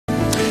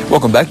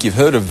Welcome back. You've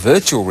heard of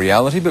virtual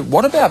reality, but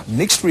what about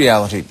mixed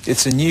reality?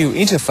 It's a new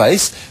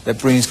interface that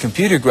brings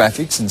computer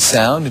graphics and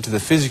sound into the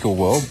physical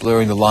world,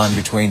 blurring the line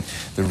between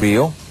the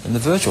real and the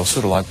virtual,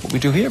 sort of like what we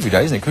do here every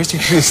day, isn't it? Christy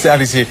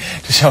Stouty's here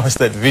to show us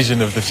that vision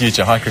of the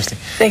future. Hi, Christy.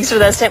 Thanks for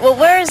that, Stan. Well,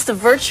 whereas the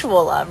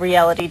virtual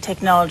reality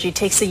technology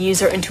takes the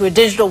user into a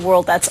digital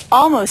world that's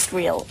almost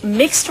real,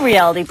 mixed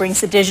reality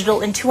brings the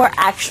digital into our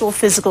actual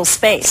physical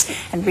space.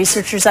 And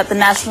researchers at the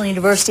National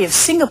University of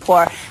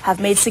Singapore have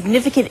made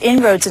significant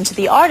inroads into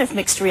the art of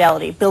mixed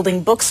reality,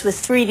 building books with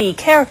 3D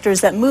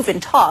characters that move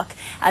and talk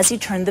as you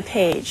turn the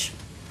page.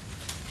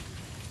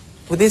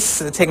 With this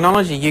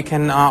technology, you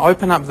can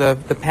open up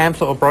the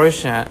pamphlet or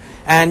brochure,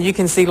 and you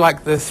can see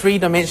like the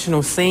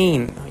three-dimensional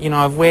scene,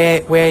 of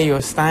where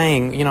you're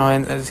staying,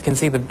 and as you can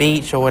see the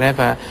beach or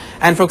whatever.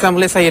 And for example,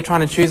 let's say you're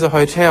trying to choose a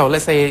hotel.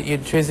 Let's say you're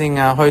choosing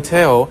a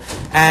hotel,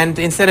 and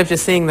instead of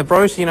just seeing the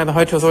brochure, the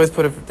hotel's always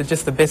put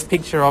just the best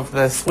picture of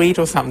the suite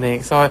or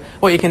something. So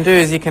what you can do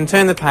is you can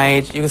turn the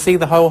page, you can see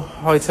the whole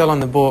hotel on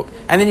the book,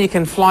 and then you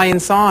can fly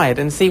inside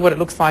and see what it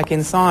looks like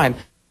inside.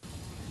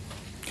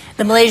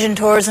 The Malaysian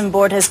Tourism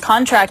Board has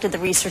contracted the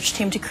research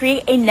team to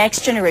create a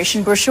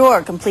next-generation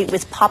brochure, complete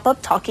with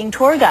pop-up talking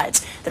tour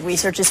guides. The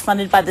research is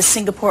funded by the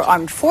Singapore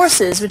Armed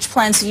Forces, which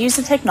plans to use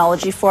the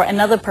technology for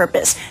another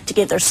purpose, to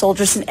give their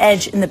soldiers an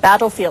edge in the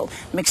battlefield.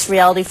 Mixed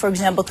reality, for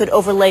example, could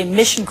overlay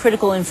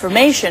mission-critical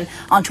information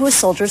onto a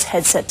soldier's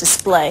headset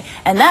display.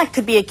 And that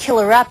could be a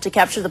killer app to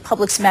capture the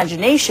public's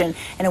imagination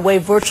in a way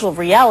virtual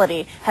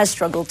reality has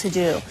struggled to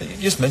do. You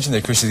just mentioned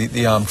there, Christy,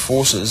 the Armed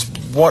Forces.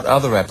 What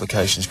other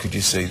applications could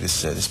you see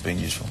this being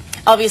useful?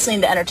 Obviously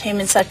in the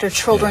entertainment sector,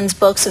 children's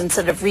books,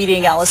 instead of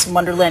reading Alice in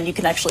Wonderland, you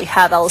can actually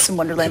have Alice in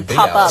Wonderland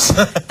pop up.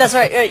 That's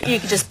right. You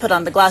can just put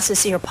on the glasses,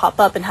 see her pop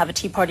up, and have a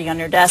tea party on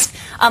your desk.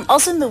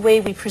 Also in the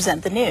way we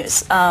present the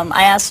news.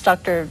 I asked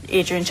Dr.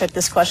 Adrian Cheok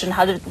this question,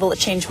 will it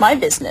change my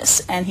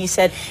business? And he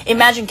said,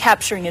 imagine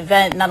capturing an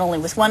event not only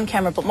with one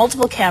camera, but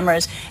multiple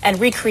cameras, and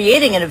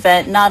recreating an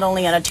event not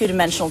only on a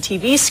two-dimensional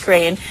TV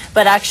screen,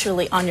 but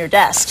actually on your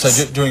desk.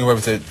 So doing away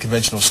with the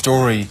conventional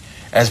story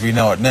as we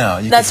know it now,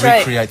 you That's could right.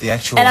 recreate the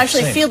actual and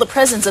actually scene. Feel the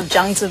presence of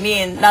Jiang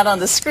Zemin, not on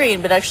the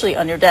screen, but actually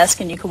on your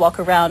desk, and you could walk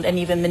around and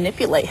even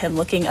manipulate him,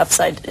 looking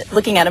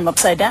at him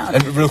upside down.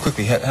 And real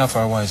quickly, how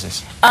far away is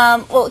this?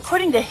 Well,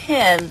 according to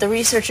him, the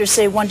researchers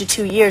say 1 to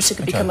 2 years it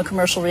could become a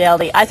commercial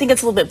reality. I think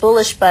it's a little bit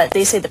bullish, but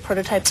they say the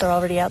prototypes are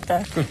already out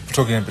there. Good. We're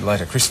talking a bit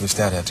later. Christy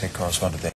Stouty, our tech correspondent there.